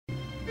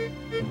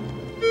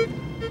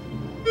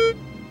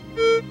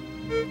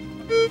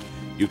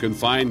You can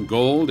find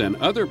gold and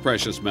other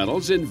precious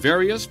metals in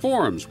various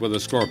forms with a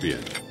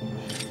scorpion.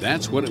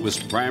 That's what it was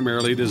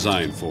primarily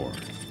designed for.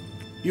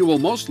 You will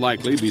most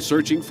likely be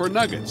searching for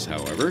nuggets,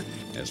 however,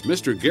 as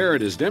Mr.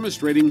 Garrett is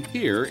demonstrating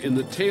here in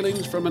the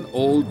tailings from an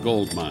old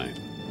gold mine.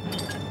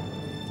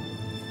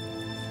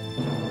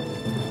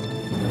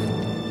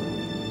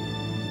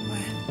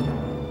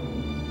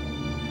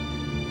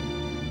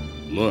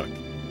 Look,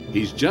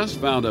 he's just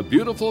found a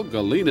beautiful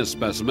galena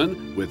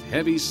specimen with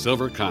heavy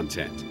silver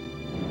content.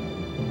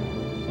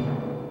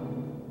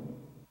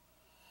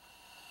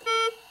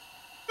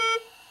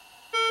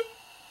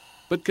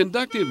 But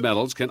conductive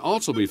metals can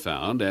also be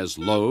found as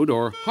lode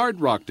or hard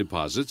rock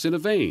deposits in a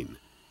vein,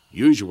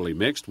 usually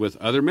mixed with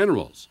other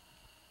minerals.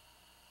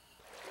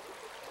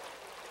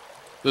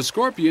 The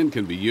scorpion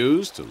can be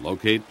used to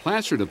locate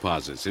placer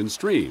deposits in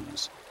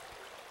streams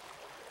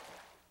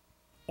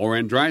or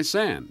in dry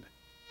sand,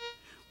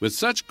 with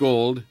such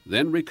gold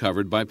then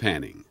recovered by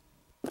panning.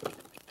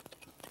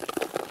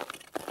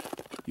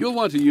 You'll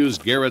want to use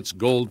Garrett's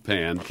Gold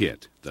Pan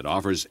Kit that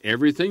offers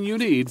everything you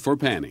need for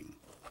panning.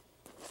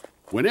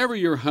 Whenever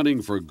you're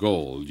hunting for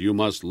gold, you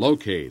must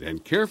locate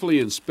and carefully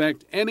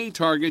inspect any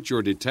target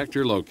your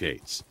detector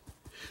locates.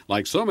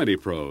 Like so many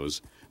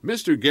pros,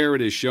 Mr.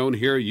 Garrett is shown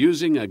here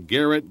using a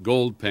Garrett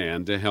Gold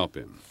Pan to help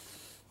him.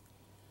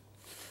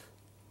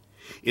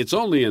 It's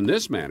only in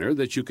this manner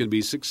that you can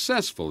be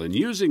successful in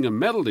using a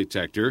metal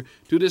detector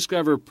to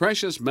discover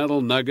precious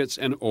metal nuggets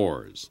and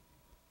ores.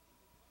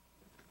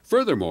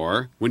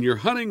 Furthermore, when you're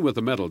hunting with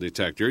a metal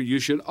detector, you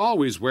should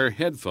always wear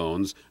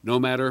headphones no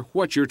matter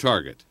what your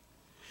target.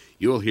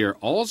 You'll hear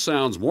all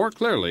sounds more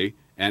clearly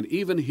and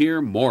even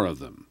hear more of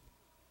them.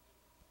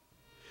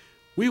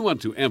 We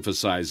want to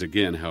emphasize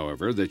again,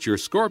 however, that your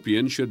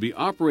scorpion should be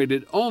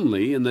operated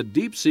only in the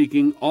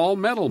deep-seeking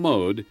all-metal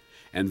mode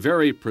and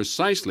very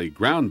precisely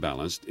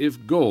ground-balanced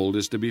if gold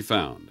is to be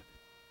found.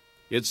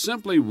 It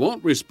simply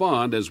won't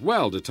respond as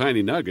well to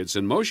tiny nuggets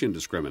in motion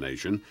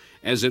discrimination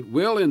as it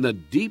will in the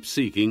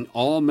deep-seeking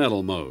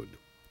all-metal mode.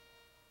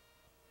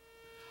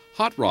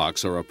 Hot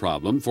rocks are a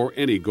problem for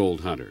any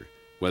gold hunter,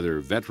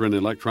 whether veteran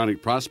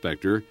electronic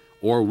prospector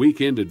or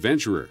weekend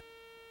adventurer.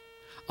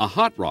 A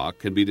hot rock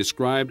can be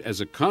described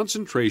as a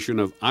concentration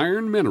of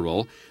iron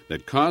mineral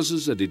that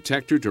causes a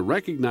detector to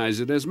recognize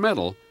it as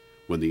metal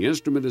when the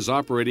instrument is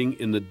operating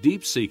in the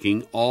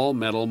deep-seeking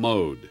all-metal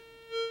mode.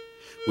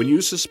 When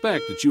you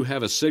suspect that you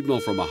have a signal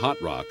from a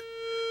hot rock,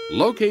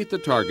 locate the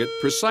target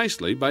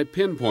precisely by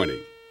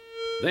pinpointing.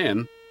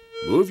 Then,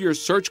 move your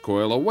search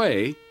coil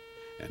away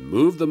and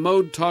move the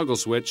mode toggle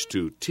switch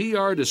to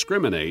TR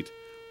Discriminate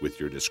with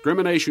your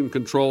discrimination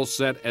control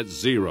set at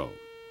 0.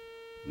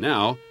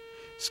 Now,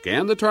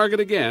 scan the target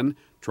again,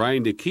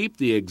 trying to keep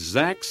the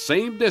exact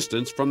same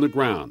distance from the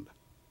ground.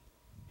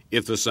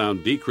 If the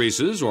sound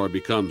decreases or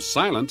becomes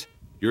silent,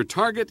 your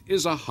target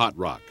is a hot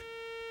rock.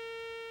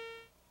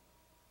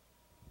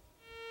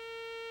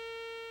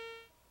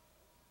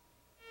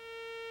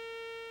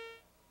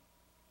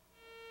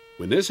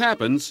 When this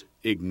happens,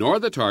 ignore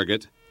the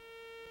target,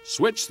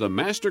 switch the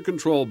master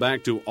control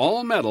back to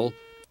all metal,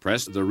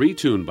 press the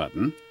retune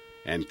button,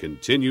 and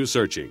continue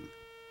searching.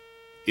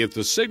 If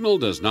the signal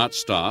does not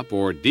stop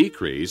or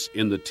decrease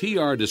in the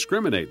TR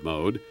Discriminate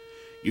mode,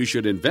 you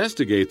should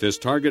investigate this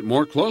target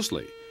more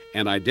closely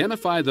and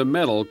identify the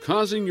metal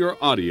causing your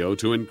audio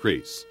to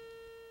increase.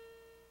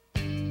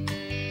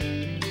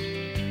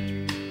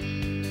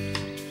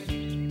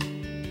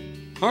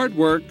 Hard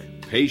work,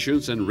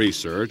 patience, and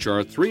research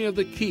are 3 of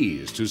the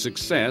keys to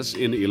success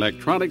in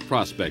electronic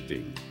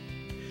prospecting.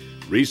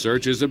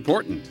 Research is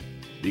important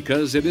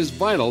because it is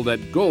vital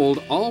that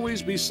gold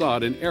always be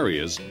sought in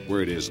areas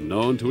where it is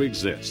known to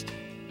exist.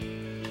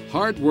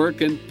 Hard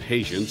work and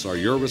patience are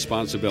your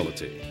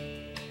responsibility.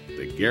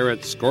 The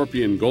Garrett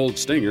Scorpion Gold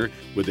Stinger,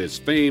 with its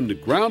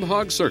famed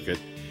Groundhog circuit,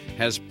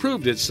 has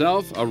proved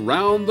itself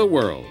around the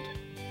world.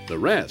 The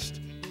rest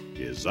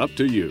is up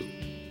to you.